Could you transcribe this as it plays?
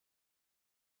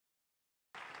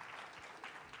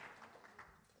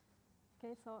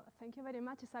Okay, so thank you very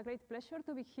much. It's a great pleasure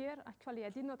to be here. Actually,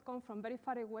 I did not come from very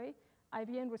far away.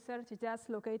 IBM Research is just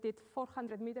located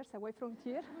 400 meters away from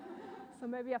here. So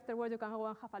maybe afterwards you can go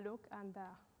and have a look. And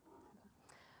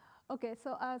okay,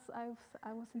 so as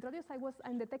I was introduced,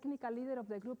 I'm the technical leader of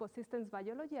the group of systems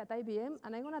biology at IBM,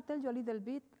 and I'm going to tell you a little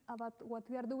bit about what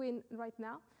we are doing right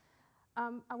now.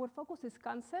 Our focus is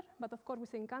cancer, but of course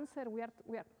within cancer,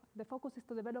 the focus is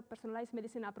to develop personalized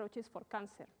medicine approaches for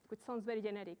cancer, which sounds very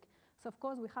generic. So of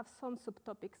course we have some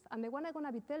subtopics, and the one I'm going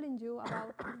to be telling you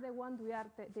about is the one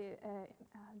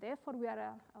the effort we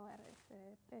are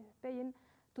paying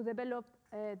to develop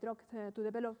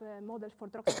models for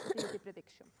drug sensitivity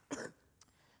prediction.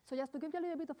 So just to give you a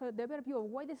little bit of the overview of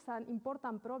why this is an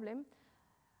important problem.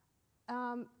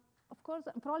 Of course,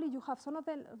 probably you have some of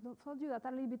you that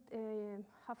are a little bit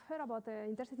have heard about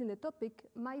interested in the topic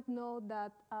might know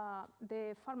that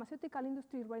the pharmaceutical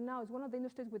industry right now is one of the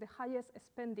industries with the highest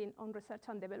spending on research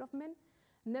and development.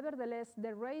 Nevertheless,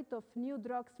 the rate of new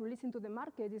drugs released into the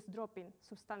market is dropping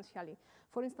substantially.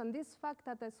 For instance, this fact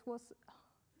that this was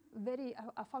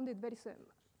I found it very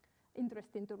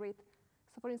interesting to read.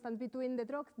 So for instance, between the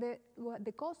drugs,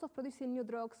 the cost of producing new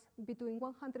drugs between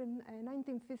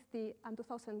 1950 and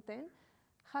 2010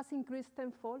 has increased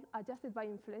tenfold, adjusted by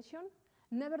inflation.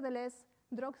 Nevertheless,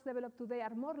 drugs developed today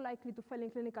are more likely to fail in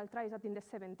clinical trials than in the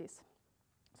 70s.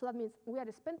 So that means we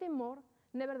are spending more.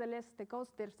 Nevertheless, the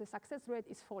success rate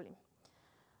is falling.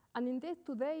 And indeed,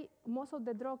 today, most of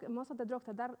the drugs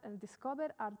that are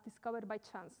discovered by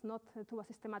chance, not through a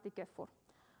systematic effort.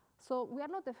 So we are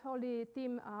not the only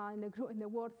team in the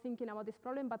world thinking about this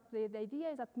problem, but the idea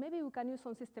is that maybe we can use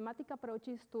some systematic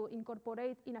approaches to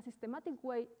incorporate in a systematic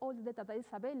way all the data that is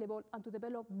available and to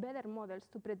develop better models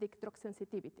to predict drug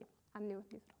sensitivity and new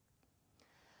drugs.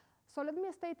 So let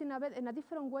me state in a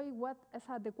different way what is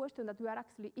the question that we are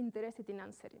actually interested in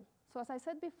answering. So as I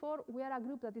said before, we are a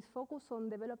group that is focused on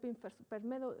developing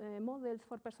models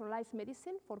for personalized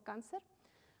medicine for cancer.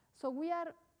 So we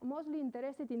are mostly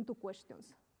interested in two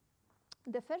questions.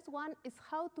 The first one is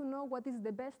how to know what is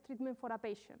the best treatment for a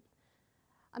patient.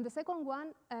 And the second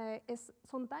one is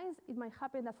sometimes it might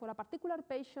happen that for a particular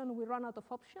patient we run out of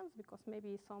options because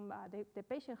maybe the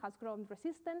patient has grown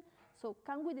resistant. So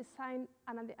can we design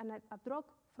a drug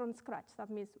from scratch? That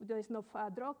means there is no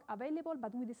drug available,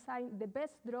 but we design the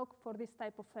best drug for this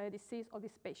type of disease or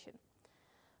this patient.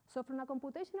 So from a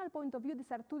computational point of view,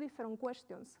 these are two different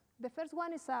questions. The first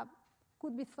one is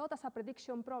could be thought as a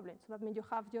prediction problem. So that means you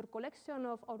have your collection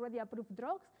of already approved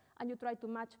drugs, and you try to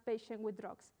match patient with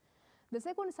drugs. The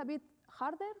second is a bit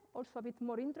harder, also a bit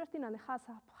more interesting, and has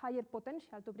a higher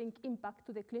potential to bring impact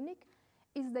to the clinic,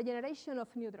 is the generation of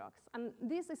new drugs. And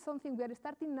this is something we are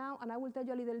starting now, and I will tell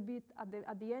you a little bit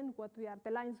at the end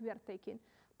the lines we are taking.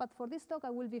 But for this talk,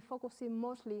 I will be focusing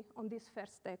mostly on this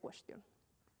first question.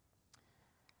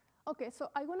 Okay, so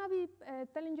I'm going to be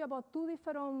telling you about two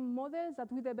different models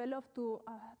that we developed to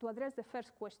address the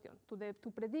first question, to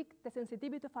predict the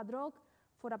sensitivity of a drug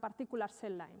for a particular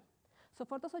cell line. So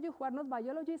for those of you who are not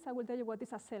biologists, I will tell you what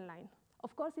is a cell line.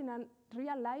 Of course, in a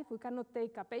real life, we cannot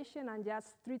take a patient and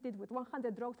just treat it with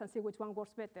 100 drugs and see which one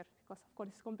works better, because of course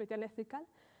it's completely unethical,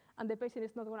 and the patient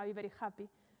is not going to be very happy.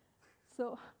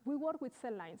 So we work with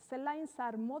cell lines. Cell lines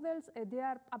are models. They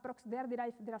are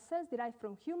cells derived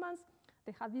from humans.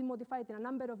 They have been modified in a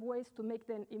number of ways to make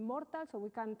them immortal, so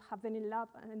we can have them in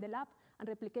the lab and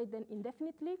replicate them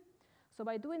indefinitely. So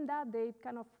by doing that,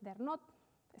 they're not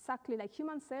exactly like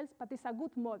human cells, but it's a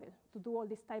good model to do all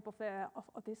this type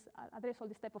address all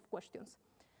this type of questions.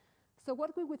 So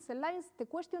working with cell lines, the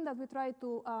question that we try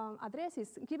to address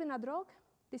is, given a drug,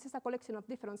 this is a collection of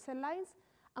different cell lines,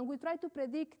 and we try to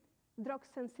predict drug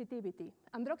sensitivity.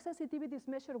 And drug sensitivity is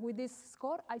measured with this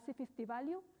score, IC50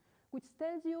 value, which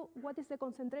tells you what is the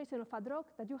concentration of a drug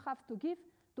that you have to give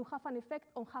to have an effect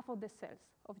on half of the cells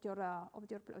of your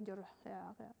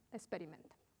experiment.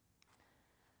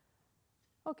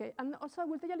 Okay, and also I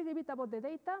will tell you a little bit about the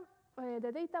data.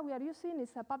 The data we are using is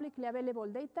publicly available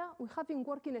data. We have been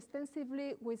working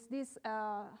extensively with this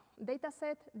data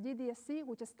set, GDSC,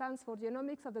 which stands for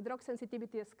Genomics of the Drug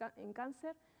Sensitivity in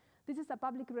Cancer. This is a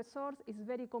public resource. It's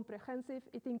very comprehensive.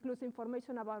 It includes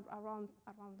information about around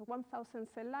 1,000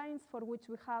 cell lines, for which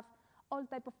we have all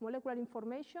type of molecular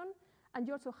information. And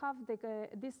you also have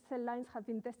these cell lines have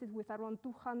been tested with around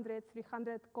 200,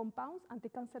 300 compounds,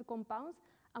 anti-cancer compounds.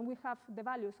 And we have the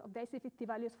values of the IC50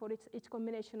 values for each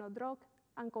combination of drug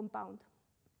and compound.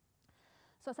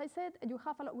 So as I said, we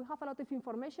have a lot of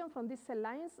information from these cell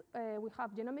lines. We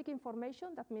have genomic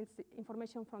information. That means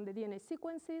information from the DNA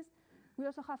sequences. We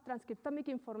also have transcriptomic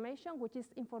information, which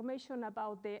is information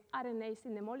about the RNAs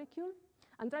in the molecule.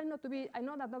 I'm trying not to be, I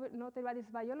know that not everybody is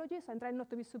biologist, so I'm trying not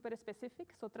to be super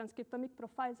specific. So transcriptomic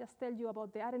profiles just tell you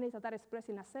about the RNAs that are expressed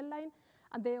in a cell line,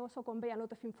 and they also convey a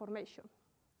lot of information.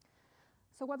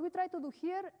 So what we try to do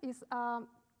here is,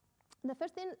 the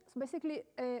first thing, so basically,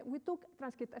 we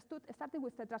started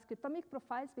with the transcriptomic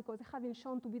profiles because they have been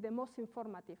shown to be the most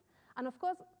informative. And of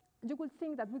course, you could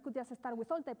think that we could just start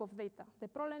with all type of data. The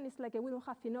problem is like we don't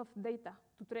have enough data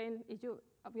to train.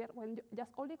 When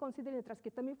just only considering the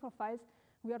transcriptomic profiles,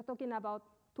 we are talking about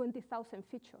 20,000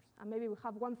 features, and maybe we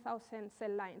have 1,000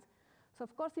 cell lines. So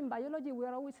of course, in biology, we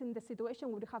are always in the situation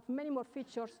where we have many more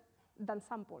features than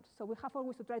samples. So we have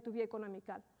always to try to be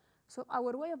economical. So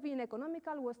our way of being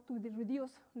economical was to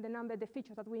reduce the number of the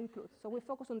features that we include. So we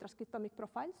focus on transcriptomic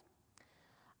profiles.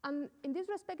 And in this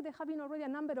respect, there have been already a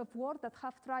number of work that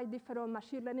have tried different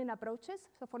machine learning approaches.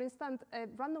 So for instance,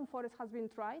 random forest has been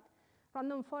tried.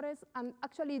 Random forest, and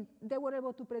actually, they were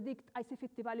able to predict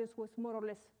IC50 values with more or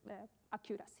less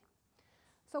accuracy.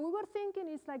 So we were thinking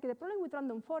it's like the problem with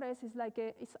random forest is like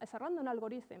it's a random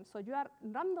algorithm. So you are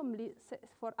randomly,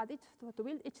 to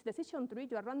build each decision tree,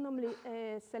 you are randomly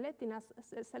selecting a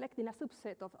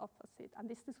subset of it, and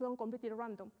this is done completely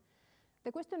random.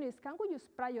 The question is, can we use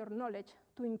prior knowledge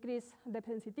to increase the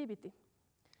sensitivity?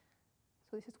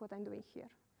 So this is what I'm doing here.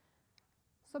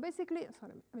 So basically,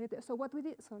 so what we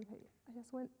did, I'm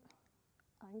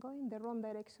going the wrong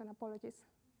direction, apologies,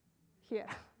 here.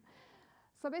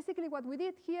 So basically what we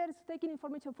did here is taking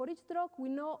information for each drug. We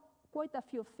know quite a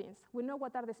few things. We know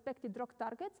what are the expected drug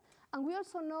targets, and we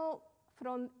also know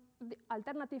from the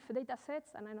alternative data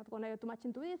sets, and I'm not going to go too much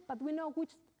into it, but we know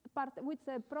which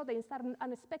proteins are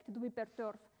unexpected to be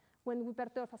perturbed when we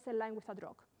perturb a cell line with a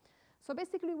drug. So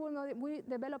basically, we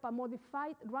develop a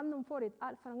modified random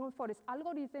forest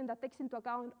algorithm that takes into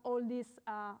account all this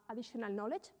additional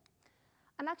knowledge.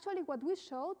 And actually, what we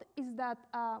showed is that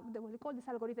we call this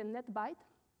algorithm NetBite.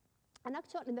 And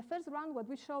actually, in the first round, what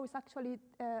we show is actually,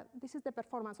 this is the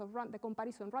performance of the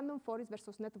comparison, random forest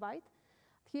versus NetBite.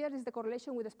 Here is the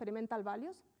correlation with experimental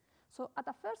values. So at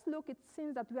a first look, it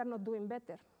seems that we are not doing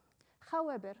better.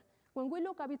 However, when we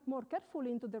look a bit more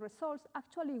carefully into the results,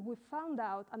 actually we found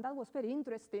out, and that was very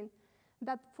interesting,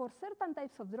 that for certain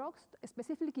types of drugs,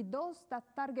 specifically those that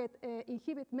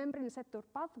inhibit membrane receptor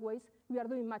pathways, we are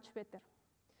doing much better.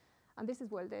 And this is,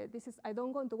 well, I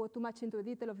don't want to go too much into the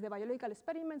detail of the biological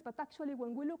experiments, but actually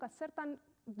when we look at certain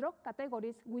drug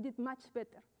categories, we did much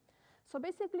better. So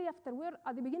basically, at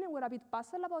the beginning, we're a bit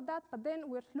puzzled about that, but then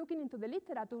we're looking into the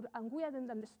literature, and we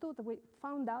hadn't understood, we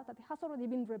found out that it has already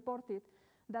been reported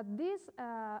that these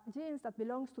genes that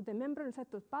belong to the membrane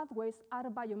receptor pathways are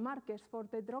biomarkers for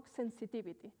the drug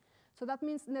sensitivity. So that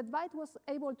means NetBite was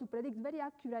able to predict very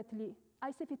accurately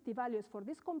IC50 values for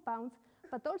these compounds,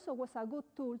 but also was a good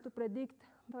tool to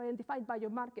identify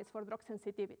biomarkers for drug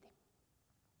sensitivity.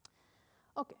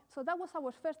 Okay, so that was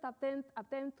our first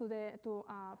attempt to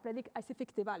predict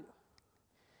IC50 value.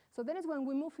 So then is when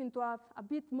we move into a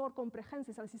bit more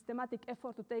comprehensive and systematic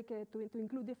effort to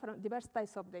include diverse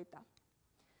types of data.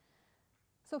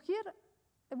 So here,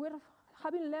 we're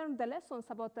having learned the lessons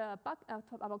about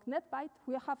NetBite.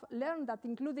 We have learned that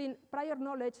including prior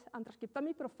knowledge and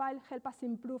transcriptomic profile help us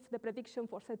improve the prediction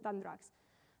for certain drugs.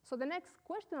 So the next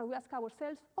question we ask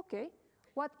ourselves, okay,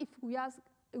 what if we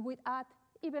add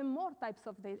even more types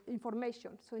of the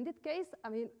information? So in this case, I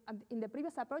mean, in the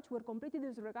previous approach, we're completely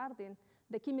disregarding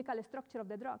the chemical structure of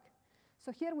the drug.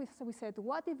 So here we said,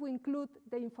 what if we include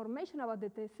the information about the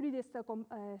 3D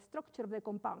structure of the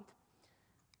compound?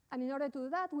 And in order to do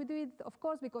that, we do it, of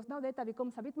course, because now data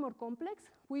becomes a bit more complex,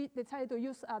 we decided to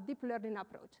use a deep learning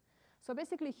approach. So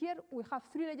basically here, we have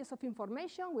 3 layers of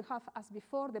information. We have, as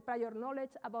before, the prior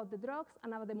knowledge about the drugs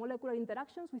and about the molecular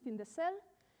interactions within the cell.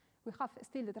 We have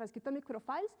still the transcriptomic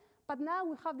profiles, but now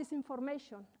we have this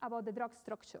information about the drug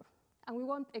structure. And we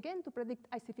want, again, to predict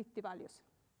IC50 values.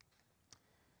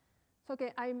 So,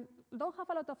 okay, I don't have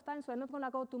a lot of time, so I'm not going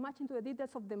to go too much into the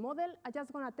details of the model. I'm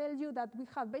just going to tell you that we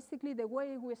have basically the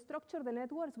way we structure the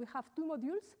networks. We have 2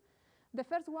 modules. The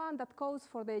first one that codes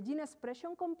for the gene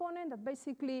expression component, that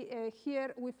basically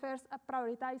here we first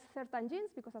prioritize certain genes,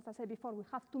 because as I said before, we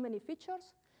have too many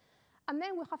features. And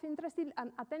then we have interested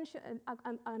an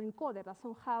encoder that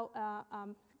somehow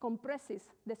compresses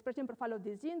the expression profile of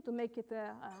this gene to make it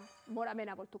more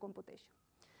amenable to computation.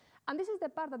 And this is the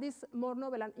part that is more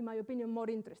novel and, in my opinion, more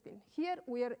interesting. Here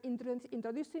we are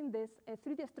introducing this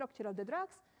 3D structure of the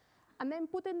drugs, and then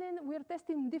we are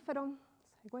testing different.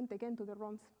 I went again to the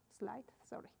wrong slide.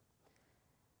 Sorry.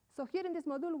 So here in this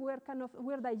module,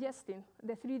 we're digesting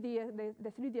the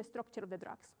 3D structure of the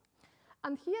drugs.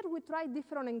 And here we try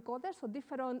different encoders, so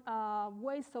different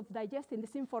ways of digesting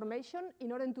this information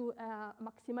in order to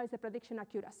maximize the prediction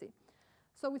accuracy.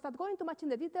 So without going too much in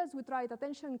the details, we tried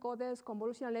attention encoders,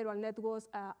 convolutional neural networks,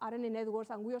 RNA networks,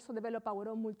 and we also developed our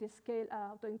own multi-scale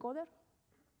autoencoder.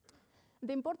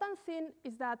 The important thing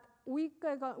is that we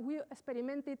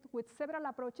experimented with several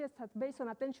approaches that based on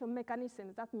attention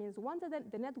mechanisms. That means once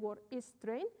the network is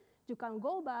trained, you can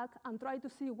go back and try to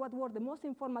see what were the most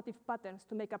informative patterns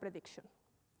to make a prediction.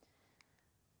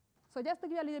 So just to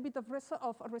give you a little bit of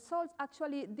results,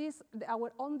 actually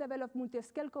our own developed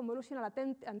multi-scale convolutional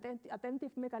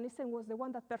attentive mechanism was the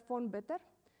one that performed better.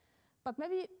 But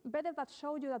maybe better that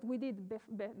showed you that we did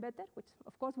better, which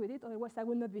of course we did, otherwise I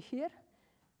would not be here.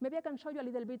 Maybe I can show you a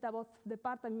little bit about the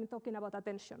part I'm talking about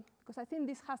attention, because I think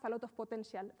this has a lot of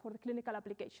potential for the clinical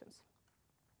applications.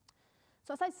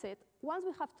 So as I said, once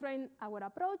we have trained our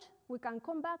approach, we can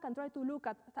come back and try to look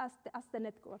at the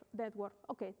network.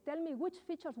 Okay, tell me which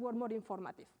features were more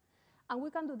informative. And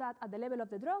we can do that at the level of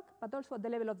the drug, but also at the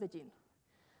level of the gene.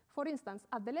 For instance,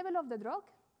 at the level of the drug,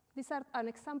 these are an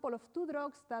example of two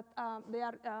drugs that they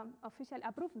are officially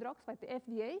approved drugs by the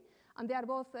FDA, and they are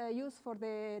both used for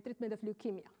the treatment of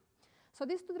leukemia. So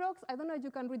these two drugs, I don't know if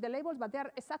you can read the labels, but they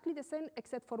are exactly the same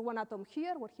except for one atom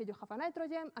here, where here you have a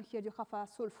nitrogen, and here you have a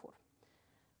sulfur.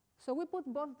 So we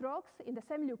put both drugs in the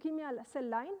same leukemia cell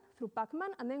line through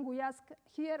Pacman, and then we ask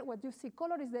here, what you see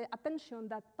color is the attention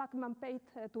that Pacman paid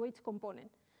to each component.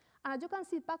 And as you can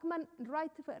see, Pacman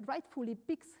rightfully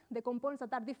picks the components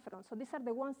that are different. So these are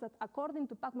the ones that, according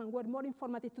to Pacman, were more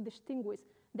informative to distinguish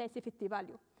the IC50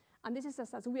 value. And this is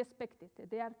as we expected.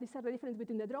 These are the difference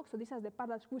between the drugs, so this is the part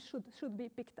that should be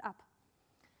picked up.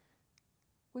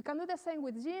 We can do the same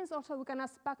with genes. Also, we can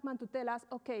ask Pacman to tell us,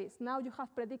 okay, so now you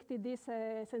have predicted this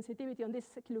sensitivity on this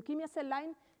leukemia cell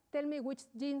line. Tell me which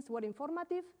genes were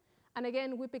informative. And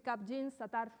again, we pick up genes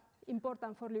that are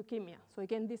important for leukemia. So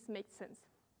again, this makes sense.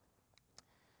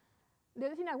 The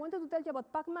other thing I wanted to tell you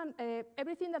about Pacman,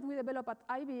 everything that we developed at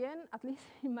IBM, at least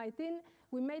in my team,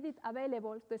 we made it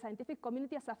available to the scientific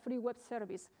community as a free web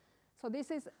service. So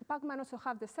this is, Pacman also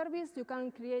have the service. You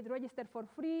can register for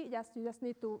free. You just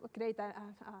need to create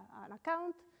an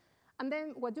account. And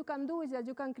then what you can do is that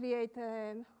you can create,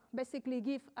 basically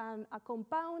give a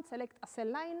compound, select a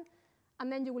cell line,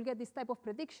 and then you will get this type of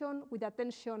prediction with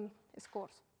attention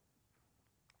scores.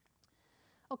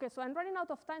 Okay, so I'm running out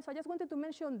of time, so I just wanted to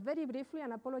mention very briefly,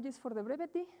 and apologies for the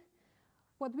brevity,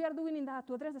 what we are doing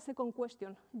to address the second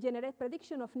question, generate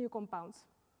prediction of new compounds.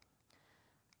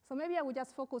 So maybe I will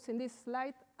just focus in this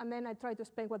slide, and then I try to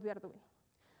explain what we are doing.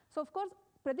 So of course,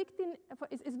 predicting,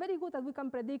 it's very good that we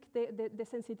can predict the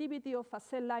sensitivity of a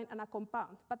cell line and a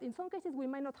compound, but in some cases we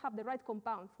might not have the right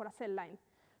compound for a cell line.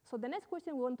 So the next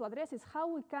question we want to address is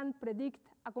how we can predict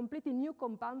a completely new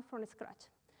compound from scratch.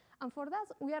 And for that,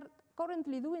 we are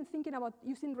currently thinking about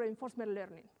using reinforcement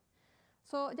learning.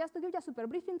 So just to give you a super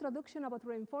brief introduction about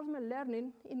reinforcement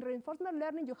learning, in reinforcement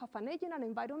learning, you have an agent and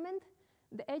environment.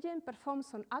 The agent performs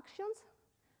some actions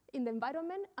in the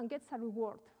environment and gets a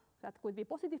reward that could be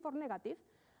positive or negative.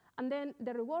 And then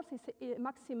the reward is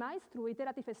maximized through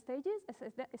iterative stages,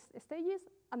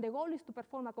 and the goal is to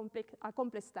perform a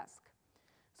complex task.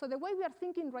 So the way we are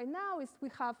thinking right now is we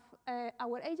have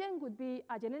our agent would be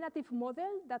a generative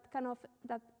model that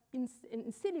in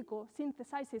silico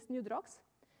synthesizes new drugs.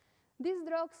 These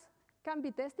drugs can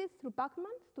be tested through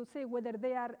Pacman to see whether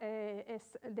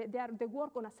they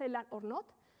work on a cell line or not.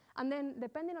 And then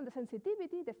depending on the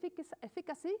sensitivity, the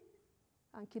efficacy,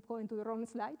 and keep going to the wrong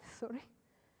slide, sorry.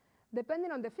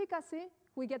 Depending on the efficacy,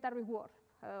 we get a reward.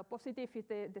 Positive if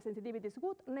the sensitivity is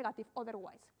good, negative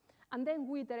otherwise. And then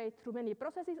we iterate through many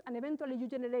processes, and eventually you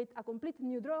generate a complete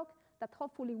new drug that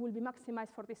hopefully will be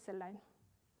maximized for this cell line.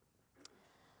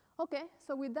 Okay,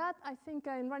 so with that, I think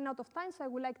I'm running out of time, so I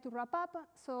would like to wrap up.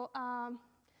 So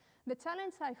the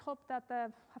challenge, I hope that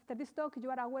after this talk, you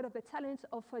are aware of the challenge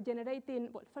of generating,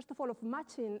 well, first of all, of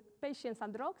matching patients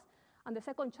and drugs, and the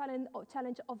second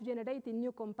challenge of generating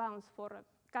new compounds for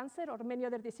cancer or many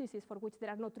other diseases for which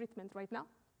there are no treatments right now.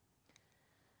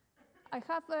 I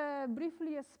have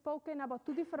briefly spoken about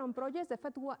two different projects.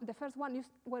 The first one is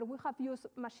where we have used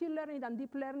machine learning and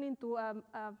deep learning to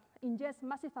ingest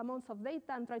massive amounts of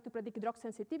data and try to predict drug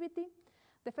sensitivity.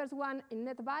 The first one in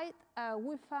NetBite,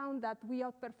 we found that we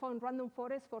outperformed random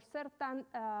forests for certain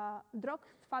drug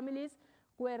families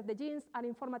where the genes are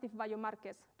informative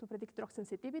biomarkers to predict drug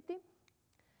sensitivity.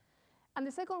 And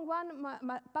the second one,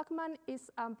 Pacman,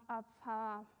 is a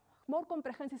more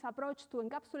comprehensive approach to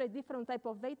encapsulate different types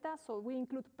of data. So we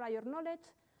include prior knowledge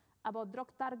about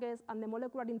drug targets and the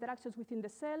molecular interactions within the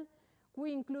cell.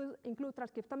 We include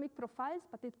transcriptomic profiles,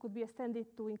 but it could be extended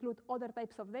to include other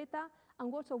types of data.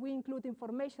 And also, we include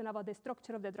information about the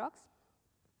structure of the drugs.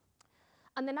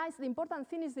 And the important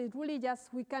thing is that really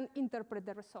just we can interpret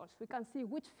the results. We can see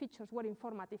which features were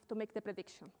informative to make the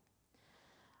prediction.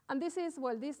 And this is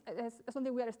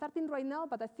something we are starting right now,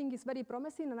 but I think it's very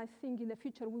promising, and I think in the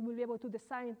future we will be able to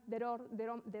design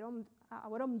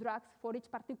our own drugs for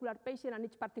each particular patient and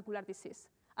each particular disease.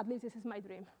 At least this is my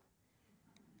dream.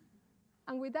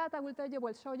 And with that, I will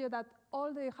show you that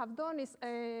all they have done is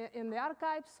in the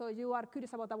archive. So you are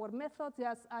curious about our methods.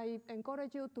 Yes, I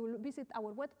encourage you to visit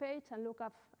our webpage and look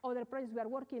at other projects we are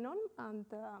working on. And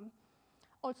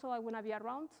also, I want to be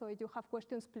around. So if you have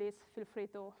questions, please feel free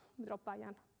to drop by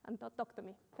and talk to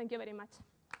me. Thank you very much.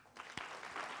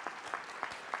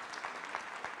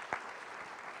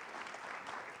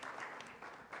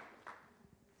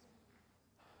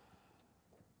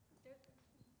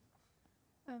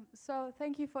 So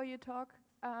thank you for your talk.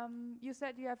 You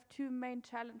said you have two main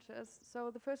challenges.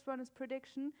 So the first one is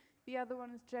prediction, the other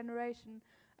one is generation.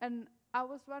 And I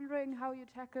was wondering how you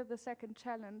tackle the second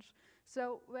challenge.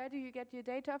 So where do you get your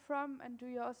data from? And do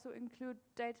you also include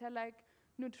data like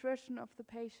nutrition of the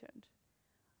patient?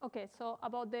 OK, so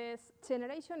about this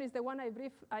generation is the one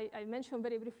I mentioned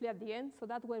very briefly at the end. So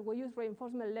that's where we use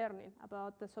reinforcement learning.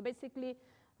 So basically,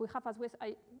 we have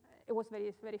it was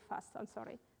very, very fast, I'm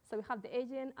sorry. So we have the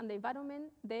agent and the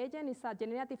environment. The agent is a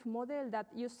generative model that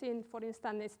using, for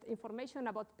instance, information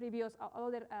about previous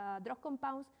other drug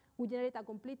compounds, we generate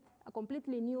a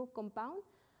completely new compound,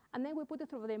 and then we put it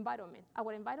through the environment.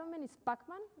 Our environment is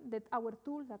Pacman, our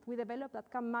tool that we developed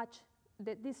that can match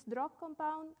this drug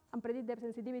compound and predict their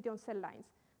sensitivity on cell lines.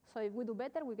 So if we do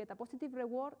better, we get a positive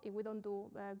reward. If we don't do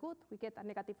good, we get a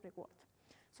negative reward.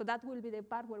 So that will be the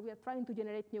part where we are trying to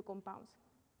generate new compounds.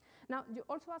 Now, you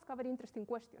also ask a very interesting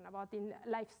question about in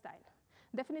lifestyle.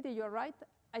 Definitely, you're right.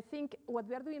 I think what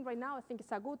we are doing right now, I think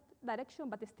it's a good direction,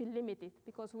 but it's still limited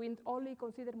because we only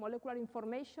consider molecular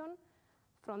information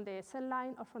from the cell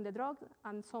line or from the drug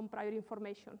and some prior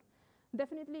information.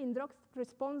 Definitely, in drug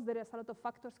response, there is a lot of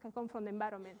factors that come from the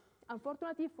environment.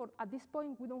 Unfortunately, at this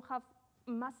point, we don't have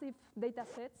massive data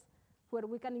sets where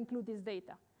we can include this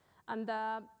data. And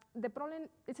the problem,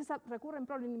 this is a recurrent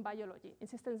problem in biology, in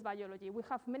systems biology. We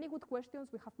have many good questions,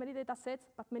 we have many data sets,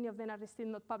 but many of them are still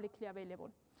not publicly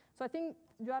available. So I think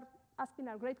you are asking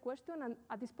a great question, and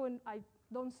at this point, I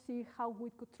don't see how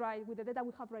we could try, with the data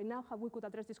we have right now, how we could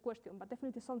address this question, but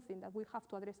definitely something that we have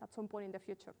to address at some point in the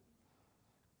future.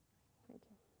 Thank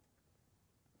you.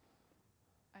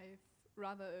 I've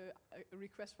rather a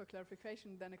request for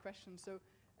clarification than a question. So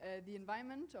the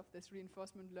environment of this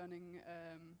reinforcement learning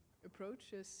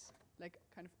approach is like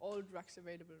kind of all drugs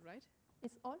available, right?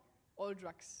 It's all? All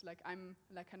drugs. Like I'm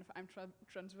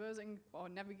transversing or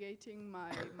navigating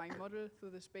my model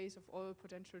through the space of all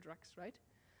potential drugs, right?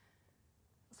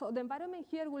 So the environment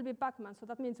here will be Pacman. So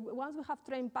that means once we have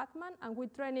trained Pacman and we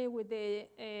train it with the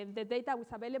data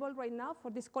that's available right now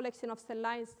for this collection of cell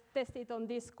lines tested on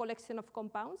this collection of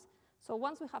compounds. So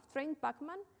once we have trained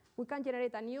Pacman, we can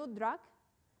generate a new drug.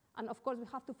 And of course, we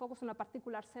have to focus on a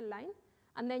particular cell line.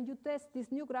 And then you test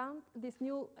this new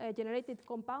generated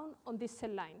compound on this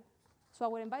cell line. So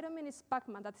our environment is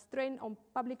Pacman that's trained on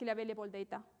publicly available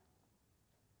data.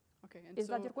 Okay, and is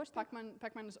so that your question?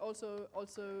 Pacman is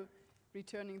also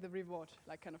returning the reward,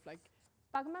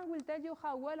 Pacman will tell you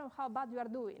how well or how bad you are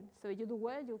doing. So if you do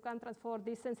well, you can transfer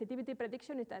this sensitivity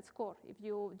prediction into a score. If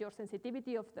your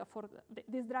sensitivity for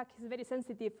this drug is very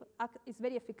sensitive, is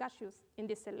very efficacious in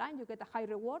this cell line, you get a high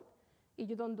reward. If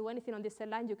you don't do anything on this cell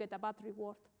line, you get a bad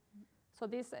reward. So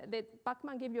the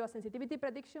Pacman gives you a sensitivity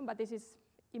prediction, but this is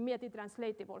immediately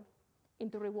translatable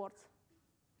into rewards.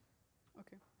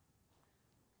 Okay.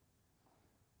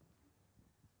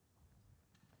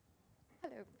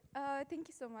 Hello. Thank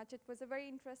you so much. It was a very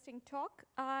interesting talk.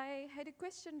 I had a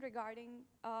question regarding,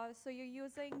 so you're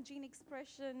using gene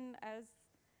expression as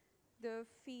the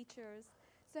features.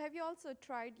 So have you also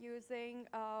tried using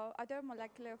other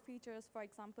molecular features, for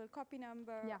example, copy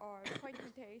number or point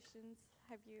mutations?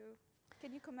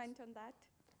 Can you comment on that?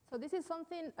 So this is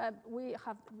something we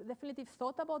have definitely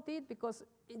thought about it because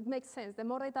it makes sense. The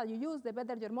more data you use, the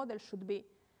better your model should be.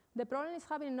 The problem is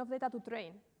having enough data to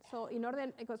train. So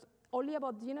because only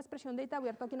about gene expression data, we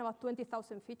are talking about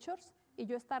 20,000 features. If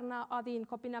you start now adding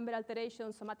copy number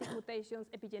alterations, somatic mutations,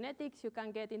 epigenetics, you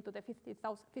can get into the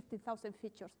 50,000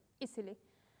 features easily.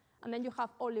 And then you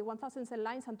have only 1,000 cell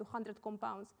lines and 200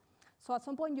 compounds. So at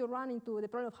some point, you run into the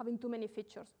problem of having too many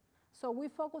features. So we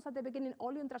focus at the beginning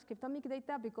only on transcriptomic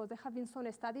data because there have been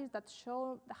some studies that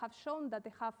have shown that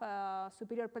they have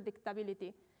superior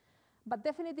predictability. But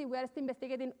definitely, we are still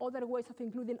investigating other ways of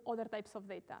including other types of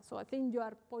data. So I think you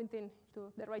are pointing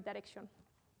to the right direction.